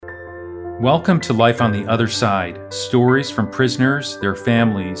Welcome to Life on the Other Side, stories from prisoners, their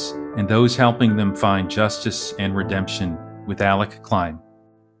families, and those helping them find justice and redemption with Alec Klein.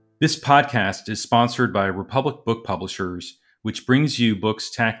 This podcast is sponsored by Republic Book Publishers, which brings you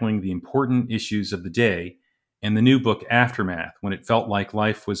books tackling the important issues of the day, and the new book Aftermath, When It Felt Like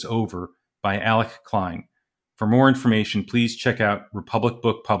Life Was Over by Alec Klein. For more information, please check out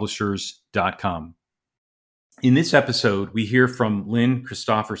republicbookpublishers.com. In this episode, we hear from Lynn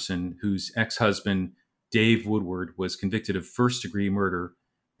Christopherson, whose ex-husband, Dave Woodward, was convicted of first-degree murder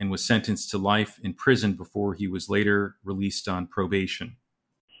and was sentenced to life in prison before he was later released on probation.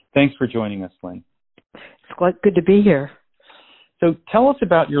 Thanks for joining us, Lynn. It's quite good to be here. So tell us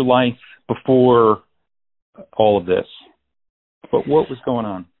about your life before all of this. But what was going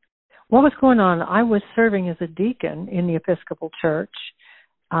on? What was going on? I was serving as a deacon in the Episcopal Church.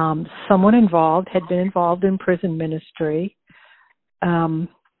 Someone had been involved in prison ministry. And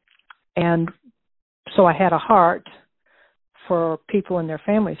so I had a heart for people and their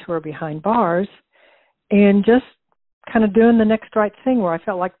families who were behind bars and just kind of doing the next right thing where I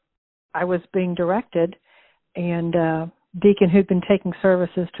felt like I was being directed. And deacon who'd been taking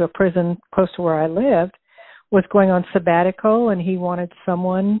services to a prison close to where I lived was going on sabbatical, and he wanted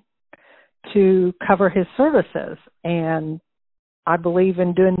someone to cover his services. And I believe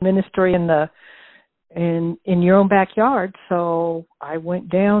in doing ministry in your own backyard, so I went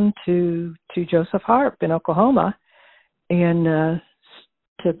down to Joseph Harp in Oklahoma and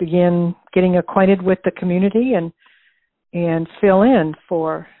to begin getting acquainted with the community and fill in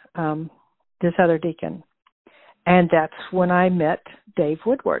for this other deacon. And that's when I met Dave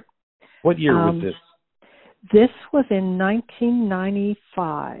Woodward. What year was this? This was in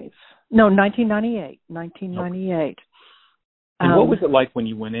 1998. 1998. Okay. And what was it like when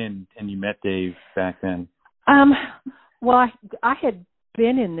you went in and you met Dave back then? Well, I had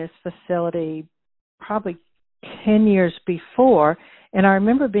been in this facility probably 10 years before, and I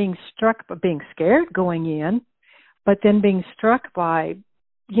remember being scared going in, but then being struck by,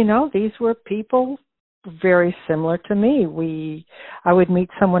 these were people very similar to me. I would meet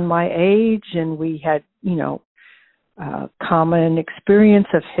someone my age, and we had, common experience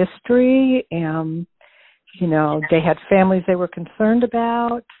of history, and they had families they were concerned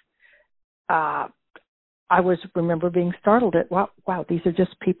about. I remember being startled at, wow, these are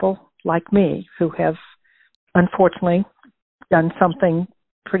just people like me who have unfortunately done something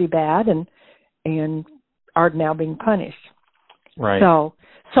pretty bad and are now being punished. Right. So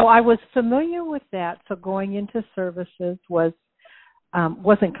I was familiar with that. So going into services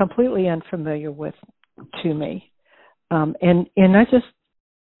wasn't completely unfamiliar to me. And I just,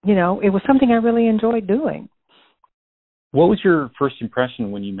 it was something I really enjoyed doing. What was your first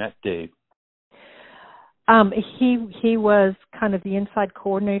impression when you met Dave? He was kind of the inside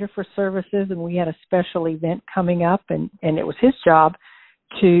coordinator for services, and we had a special event coming up, and it was his job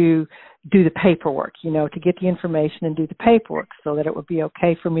to do the paperwork, to get the information and do the paperwork so that it would be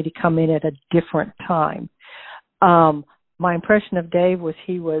okay for me to come in at a different time. My impression of Dave was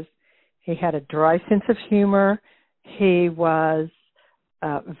he had a dry sense of humor. He was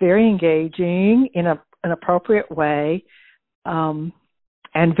very engaging in an appropriate way, and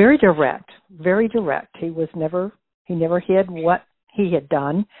very direct. He never hid what he had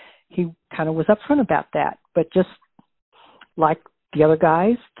done. He kind of was upfront about that, but just like the other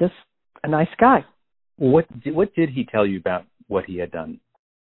guys, just a nice guy. What did he tell you about what he had done?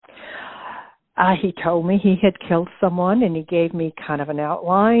 He told me he had killed someone, and he gave me kind of an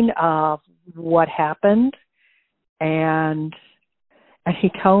outline of what happened, and he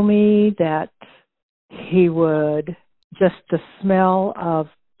told me that just the smell of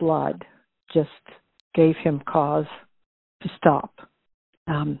blood just gave him cause to stop.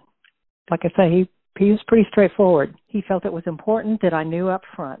 Like I say, he was pretty straightforward. He felt it was important that I knew up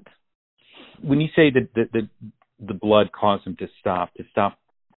front. When you say that the blood caused him to stop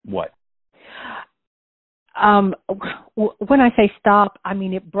what? When I say stop, I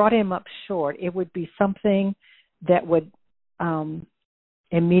mean it brought him up short. It would be something that would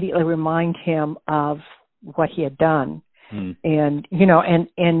immediately remind him of what he had done. And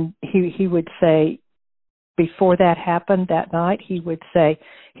he would say, before that happened that night, he would say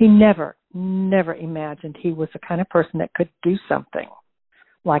he never imagined he was the kind of person that could do something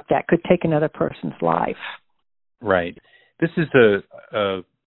like that, could take another person's life. Right. This is a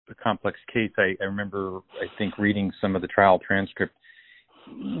complex case. I remember, I think, reading some of the trial transcript.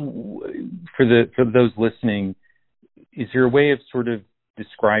 For those listening, is there a way of sort of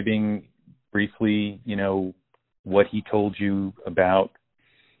describing briefly, what he told you about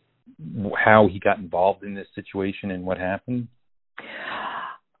how he got involved in this situation and what happened?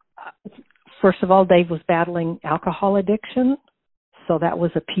 first of all, Dave was battling alcohol addiction, so that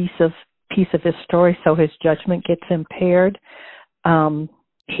was a piece of his story. So his judgment gets impaired.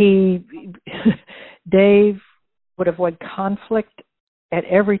 Dave would avoid conflict at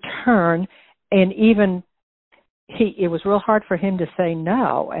every turn, and even it was real hard for him to say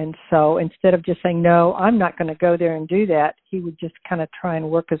no. And so instead of just saying, no, I'm not going to go there and do that, he would just kind of try and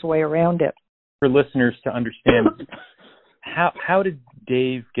work his way around it. For listeners to understand, how did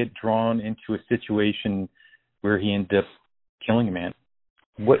Dave get drawn into a situation where he ended up killing a man?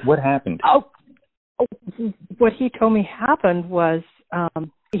 What happened? What he told me happened was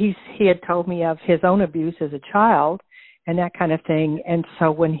he had told me of his own abuse as a child and that kind of thing. And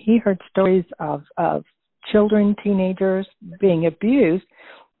so when he heard stories of children, teenagers being abused,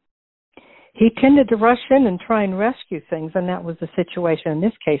 he tended to rush in and try and rescue things. And that was the situation in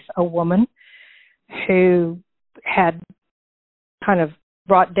this case. A woman who had kind of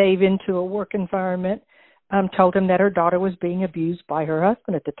brought Dave into a work environment told him that her daughter was being abused by her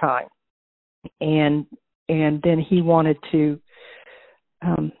husband at the time. And then he wanted to,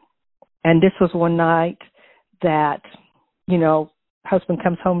 and this was one night that, husband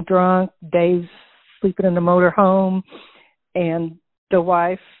comes home drunk, Dave's sleeping in the motor home, and the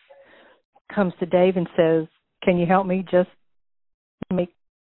wife comes to Dave and says, can you help me just make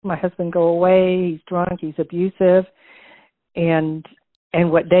my husband go away? He's drunk, he's abusive. And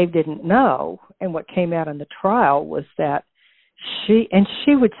what Dave didn't know, and what came out in the trial, was that she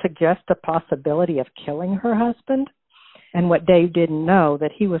would suggest the possibility of killing her husband. And what Dave didn't know,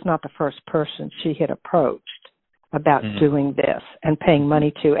 that he was not the first person she had approached about doing this and paying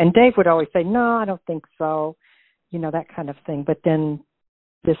money to. And Dave would always say, no, I don't think so, that kind of thing. But then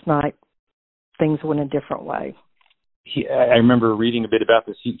this night, things went a different way. I remember reading a bit about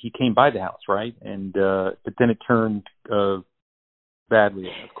this. He came by the house, right? And but then it turned badly,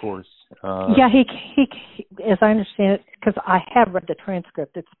 of course. Yeah, he as I understand it, because I have read the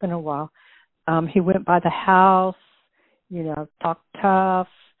transcript, it's been a while. He went by the house, talked tough.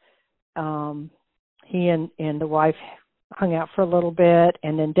 He and the wife hung out for a little bit,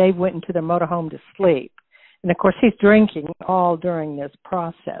 and then Dave went into the motorhome to sleep. And of course, he's drinking all during this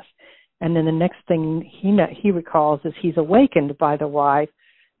process. And then the next thing he recalls is he's awakened by the wife,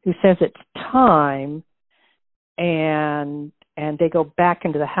 who says it's time, and they go back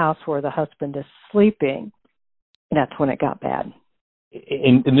into the house where the husband is sleeping. And that's when it got bad.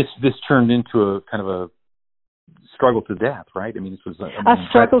 And this turned into a kind of a struggle to death, right? I mean, this was a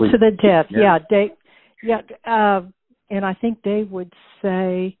struggle to the death. Yeah, Dave. Yeah, and I think Dave would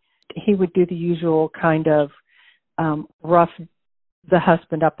say he would do the usual kind of rough the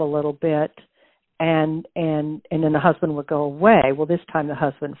husband up a little bit, and then the husband would go away. Well, this time the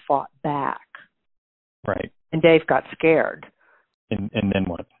husband fought back. Right. And Dave got scared. And then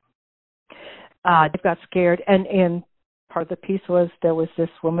what? Dave got scared, and part of the piece was there was this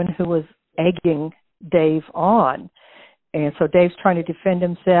woman who was egging Dave on, and so Dave's trying to defend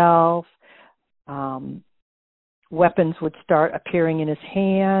himself. Weapons would start appearing in his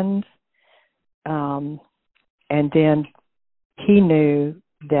hand, and then he knew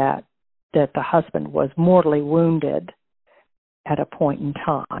that the husband was mortally wounded at a point in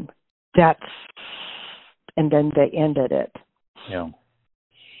time. And then they ended it. Yeah.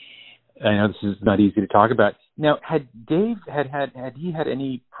 I know this is not easy to talk about. Now, had Dave had he had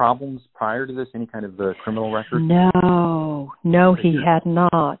any problems prior to this? Any kind of criminal record? No, he had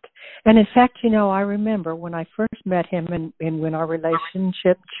not. And in fact, I remember when I first met him, and when our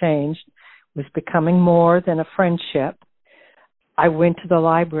relationship changed, was becoming more than a friendship. I went to the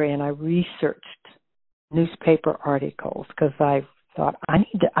library and I researched newspaper articles because I thought I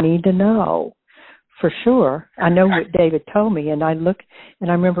need to know for sure. I know what David told me, and I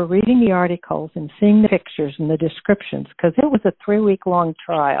remember reading the articles and seeing the pictures and the descriptions, because it was a 3-week-long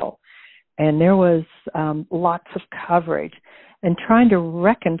trial, and there was lots of coverage, and trying to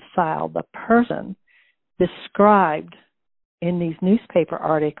reconcile the person described in these newspaper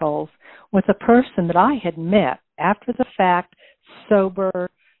articles with a person that I had met after the fact, sober,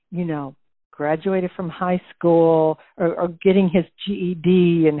 graduated from high school, or getting his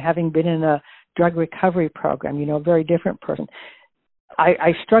GED and having been in a drug recovery program, a very different person.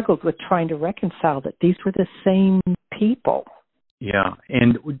 I struggled with trying to reconcile that these were the same people. Yeah.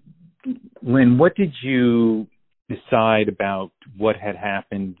 And Lynn, what did you decide about what had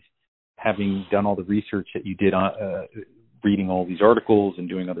happened, having done all the research that you did on reading all these articles and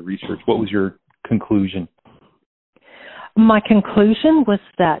doing other research? What was your conclusion? My conclusion was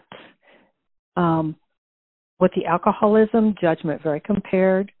that with the alcoholism, judgment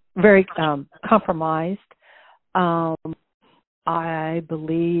very compromised. I I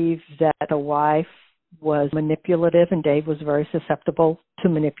believe that the wife was manipulative, and Dave was very susceptible to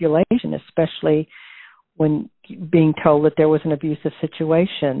manipulation, especially when being told that there was an abusive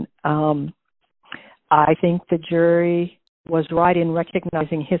situation. I think the jury was right in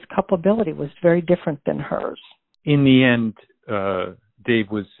recognizing his culpability was very different than hers. In the end,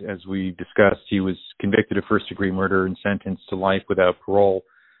 Dave was, as we discussed, he was convicted of first-degree murder and sentenced to life without parole.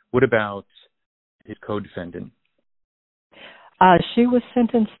 What about his co-defendant? She was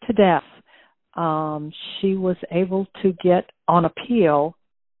sentenced to death. She was able to get on appeal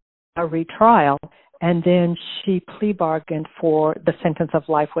a retrial, and then she plea bargained for the sentence of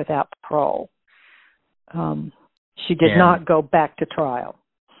life without parole. She did not go back to trial.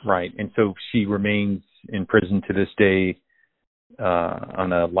 Right, and so she remains in prison to this day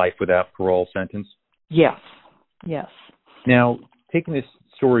on a life without parole sentence? Yes, yes. Now, taking this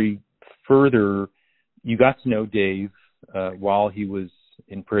story further, you got to know Dave while he was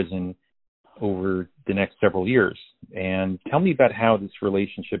in prison over the next several years. And tell me about how this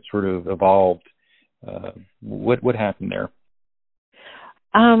relationship sort of evolved. What happened there?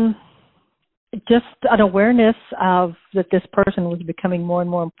 Just an awareness of that this person was becoming more and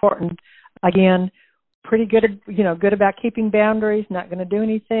more important. Again, pretty good, good about keeping boundaries, not going to do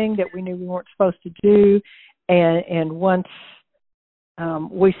anything that we knew we weren't supposed to do. And once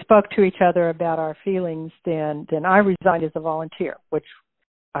we spoke to each other about our feelings, then I resigned as a volunteer, which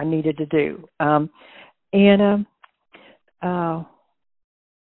I needed to do.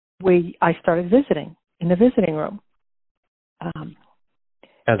 I started visiting in the visiting room.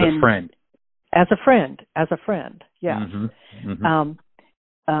 As a friend? As a friend, yes. Mm-hmm.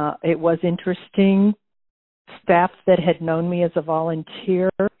 Mm-hmm. It was interesting. Staff that had known me as a volunteer,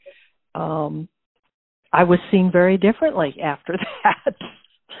 I was seen very differently after that.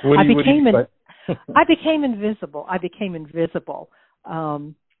 I became invisible.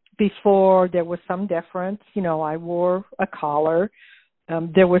 Before there was some deference. I wore a collar.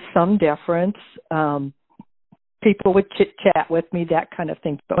 There was some deference. People would chit-chat with me, that kind of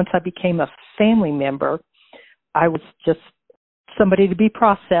thing. But once I became a family member, I was just somebody to be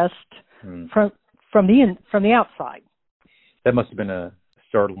processed from the outside. That must have been a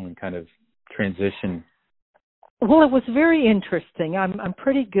startling kind of transition. Well, it was very interesting. I'm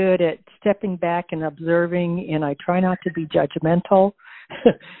pretty good at stepping back and observing, and I try not to be judgmental.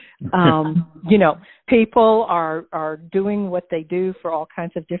 People are doing what they do for all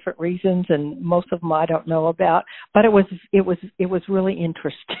kinds of different reasons, and most of them I don't know about. But it was really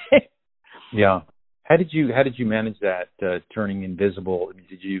interesting. Yeah. How did you manage that turning invisible?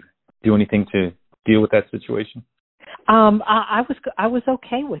 Did you do anything to deal with that situation? I was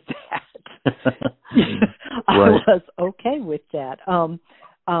okay with that. Right. I was okay with that.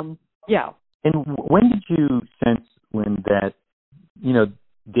 Yeah. And when did you sense, Lynn, that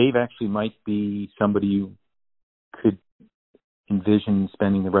Dave actually might be somebody you could envision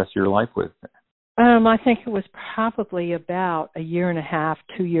spending the rest of your life with? I think it was probably about a year and a half,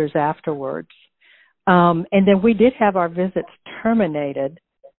 2 years afterwards. And then we did have our visits terminated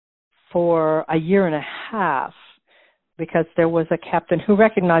for a year and a half because there was a captain who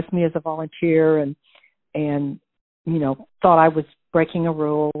recognized me as a volunteer and thought I was breaking a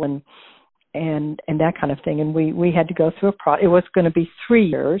rule and that kind of thing. And we had to go through it was going to be 3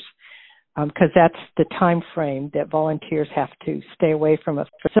 years because that's the time frame that volunteers have to stay away from a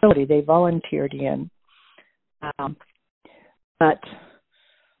facility they volunteered in. But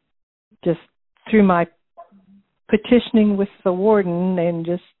just through my petitioning with the warden and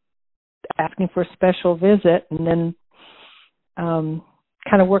just asking for a special visit and then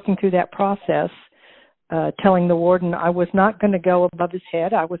kind of working through that process, telling the warden I was not going to go above his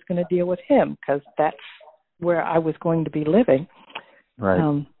head. I was going to deal with him because that's where I was going to be living.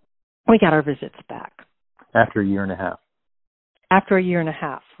 Right. We got our visits back. After a year and a half. After a year and a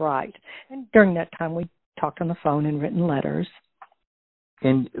half, right. And during that time, we talked on the phone and written letters.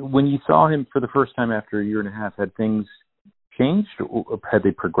 And when you saw him for the first time after a year and a half, had things changed? Or had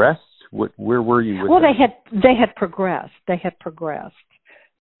they progressed? Where were you with them? They had progressed. They had progressed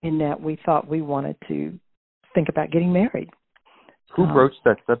in that we thought we wanted to think about getting married. Who broached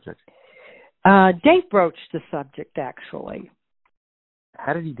that subject? Dave broached the subject, actually.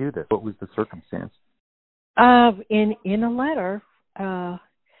 How did he do this? What was the circumstance? In a letter, I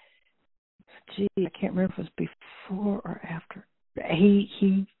can't remember if it was before or after.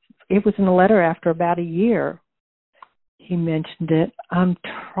 It was in a letter after about a year. He mentioned it. I'm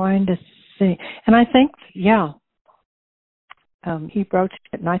trying to think, and I think, he broached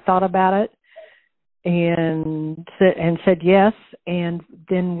it, and I thought about it, and said yes. And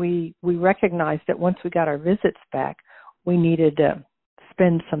then we recognized that once we got our visits back, we needed to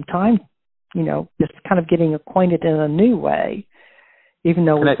spend some time, just kind of getting acquainted in a new way. Even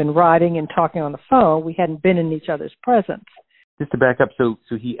though we've been writing and talking on the phone, we hadn't been in each other's presence. Just to back up, so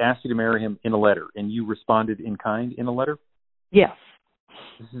he asked you to marry him in a letter, and you responded in kind in a letter? Yes.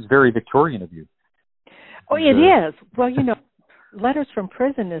 This is very Victorian of you. Oh, it is. Well, letters from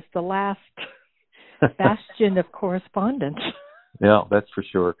prison is the last bastion of correspondence. Yeah, that's for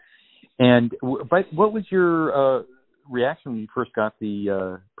sure. And but what was your reaction when you first got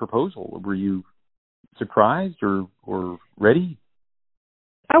the proposal? Were you surprised or ready?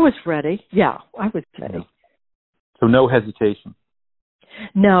 I was ready. Yeah, I was ready. Yeah. So no hesitation?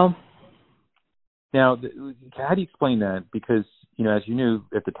 No. Now, how do you explain that? Because, as you knew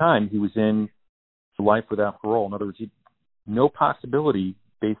at the time, he was in life without parole. In other words, no possibility,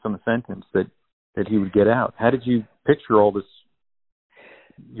 based on the sentence, that he would get out. How did you picture all this,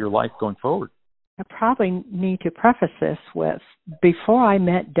 your life going forward? I probably need to preface this with, before I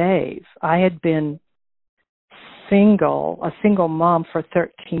met Dave, I had been a single mom for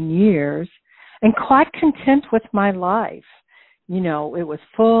 13 years, and quite content with my life. It was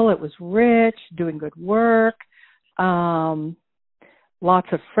full, it was rich, doing good work, lots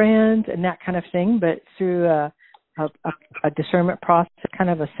of friends and that kind of thing, but through a discernment process, kind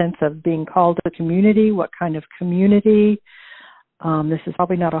of a sense of being called to the community, what kind of community. This is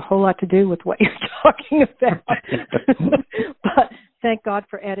probably not a whole lot to do with what you're talking about, but thank God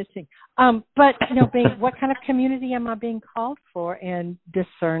for editing. But, what kind of community am I being called for? And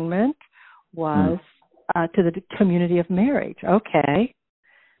discernment was to the community of marriage. Okay.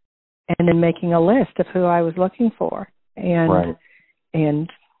 And then making a list of who I was looking for. And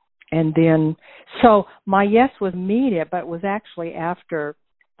then, so my yes was immediate, but it was actually after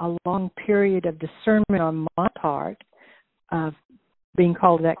a long period of discernment on my part of being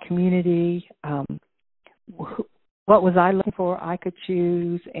called to that community. What was I looking for? I could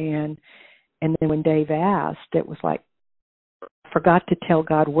choose. And then when Dave asked, it was like, I forgot to tell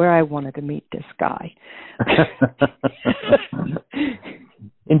God where I wanted to meet this guy.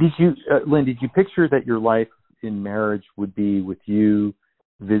 And did you, Lynn, did you picture that your life in marriage would be with you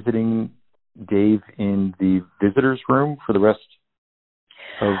visiting Dave in the visitor's room for the rest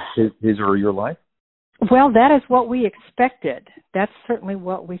of his or your life? Well, that is what we expected. That's certainly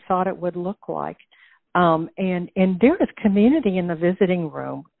what we thought it would look like. And there is community in the visiting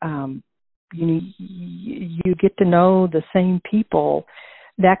room. You get to know the same people,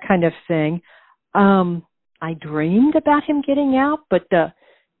 that kind of thing. I dreamed about him getting out, but the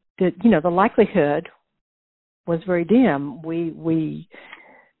likelihood was very dim. We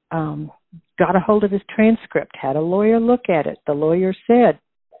got a hold of his transcript, had a lawyer look at it. The lawyer said,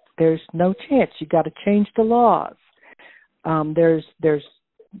 "There's no chance. You got to change the laws. There's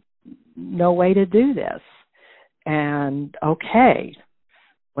no way to do this." And okay.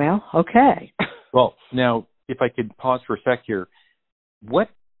 Well, now, if I could pause for a sec here, what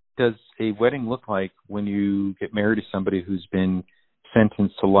does a wedding look like when you get married to somebody who's been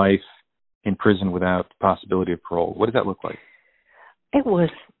sentenced to life in prison without the possibility of parole? What does that look like? It was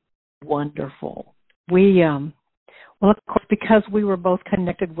wonderful. We, of course, because we were both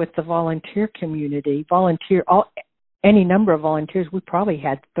connected with the volunteer community, any number of volunteers, we probably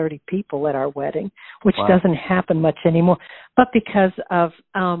had 30 people at our wedding, which doesn't happen much anymore. But because of,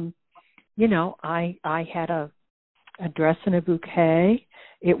 I had a dress and a bouquet.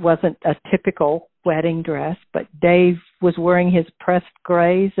 It wasn't a typical wedding dress, but Dave was wearing his pressed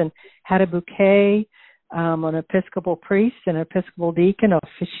grays and had a bouquet. An Episcopal priest and an Episcopal deacon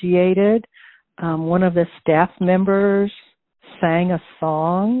officiated. One of the staff members sang a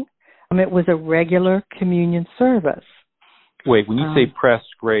song. It was a regular communion service. Wait, when you say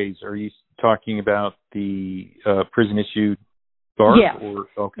pressed grays, are you talking about the prison-issued garb? Yes.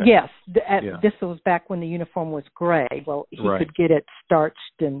 Okay. Yes. This was back when the uniform was gray. Well, he could get it starched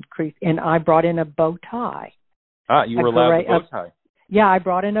and creased, and I brought in a bow tie. You were allowed a bow tie? Yeah, I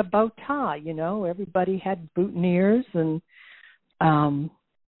brought in a bow tie. Everybody had boutonnieres,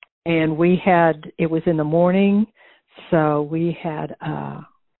 and we had, it was in the morning, so we had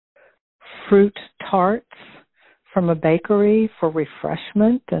fruit tarts from a bakery for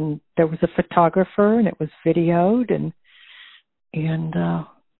refreshment, and there was a photographer, and it was videoed, and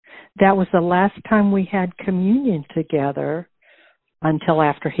that was the last time we had communion together until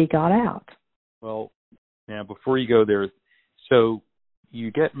after he got out. Well, now before you go there, so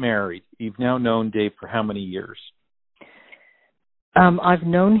you get married. You've now known Dave for how many years? I've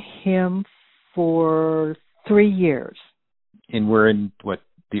known him for 3 years. And we're in,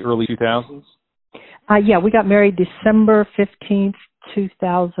 the early 2000s? Yeah, we got married December 15th,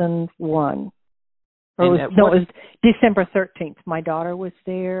 2001. It was December 13th. My daughter was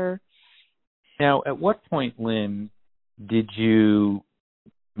there. Now, at what point, Lynn, did you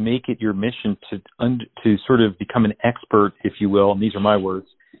make it your mission to sort of become an expert, if you will, and these are my words,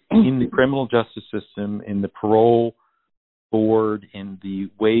 in the criminal justice system, in the parole board, in the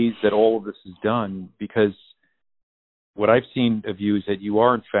ways that all of this is done? Because what I've seen of you is that you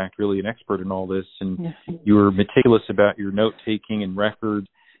are, in fact, really an expert in all this, and you're meticulous about your note-taking and records.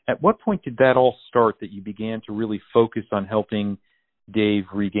 At what point did that all start, that you began to really focus on helping Dave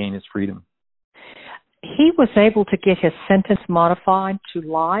regain his freedom? He was able to get his sentence modified to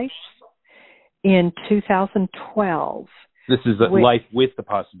life in 2012. This is life with the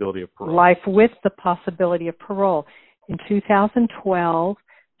possibility of parole. Life with the possibility of parole. In 2012,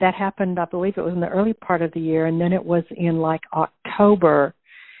 that happened, I believe it was in the early part of the year, and then it was in like October.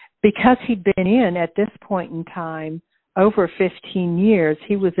 Because he'd been in at this point in time over 15 years,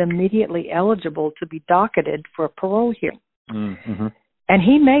 he was immediately eligible to be docketed for a parole hearing. Mm-hmm. And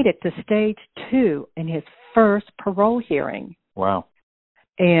he made it to stage 2 in his first parole hearing. Wow.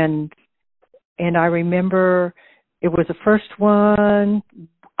 And I remember it was the first one.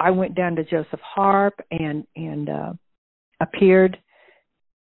 I went down to Joseph Harp and appeared,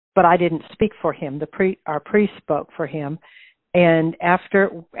 but I didn't speak for him. Our priest spoke for him. And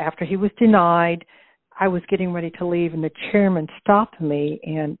after he was denied, I was getting ready to leave, and the chairman stopped me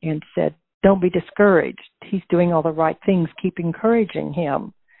and said, "Don't be discouraged. He's doing all the right things. Keep encouraging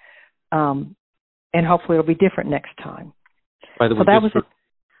him. And hopefully it'll be different next time." By the way,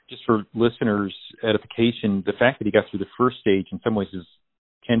 just for listeners' edification, the fact that he got through the first stage in some ways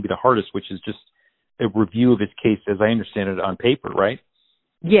can be the hardest, which is just a review of his case, as I understand it, on paper, right?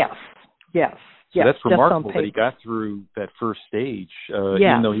 Yes. So that's remarkable that he got through that first stage,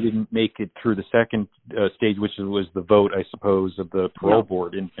 even though he didn't make it through the second stage, which was the vote, I suppose, of the parole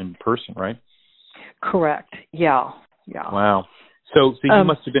board in person, right? Correct. Yeah. Wow. So you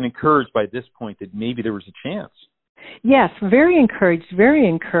must have been encouraged by this point that maybe there was a chance. Yes, very encouraged.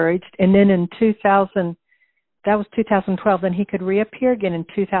 And then in 2012, then he could reappear again in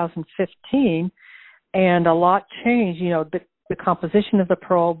 2015, and a lot changed. The composition of the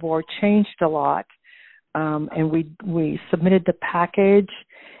parole board changed a lot, and we submitted the package,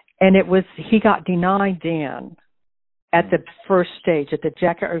 and he got denied then at the first stage, at the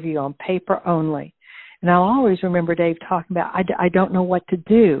jacket review, on paper only. And I'll always remember Dave talking about, I don't know what to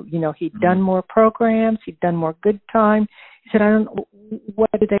do. He'd done more programs, he'd done more good time. He said,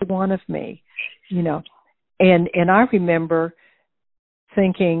 what do they want of me? And I remember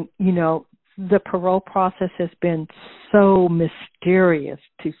thinking, the parole process has been so mysterious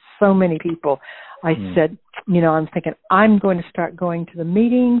to so many people. I said, I'm thinking, I'm going to start going to the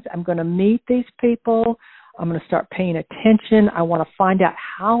meetings. I'm going to meet these people. I'm going to start paying attention. I want to find out,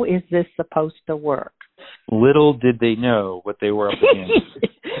 how is this supposed to work? Little did they know what they were up against.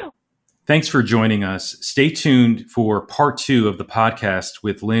 Thanks for joining us. Stay tuned for part 2 of the podcast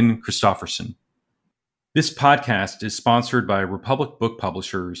with Lynn Christofferson. This podcast is sponsored by Republic Book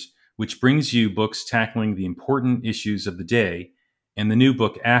Publishers, which brings you books tackling the important issues of the day, and the new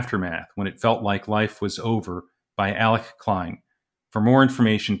book Aftermath, When It Felt Like Life Was Over, by Alec Klein. For more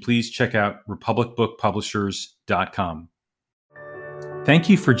information, please check out republicbookpublishers.com. Thank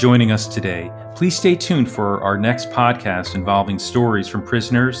you for joining us today. Please stay tuned for our next podcast involving stories from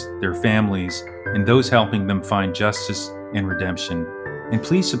prisoners, their families, and those helping them find justice and redemption. And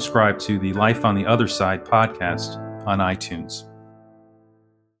please subscribe to the Life on the Other Side podcast on iTunes.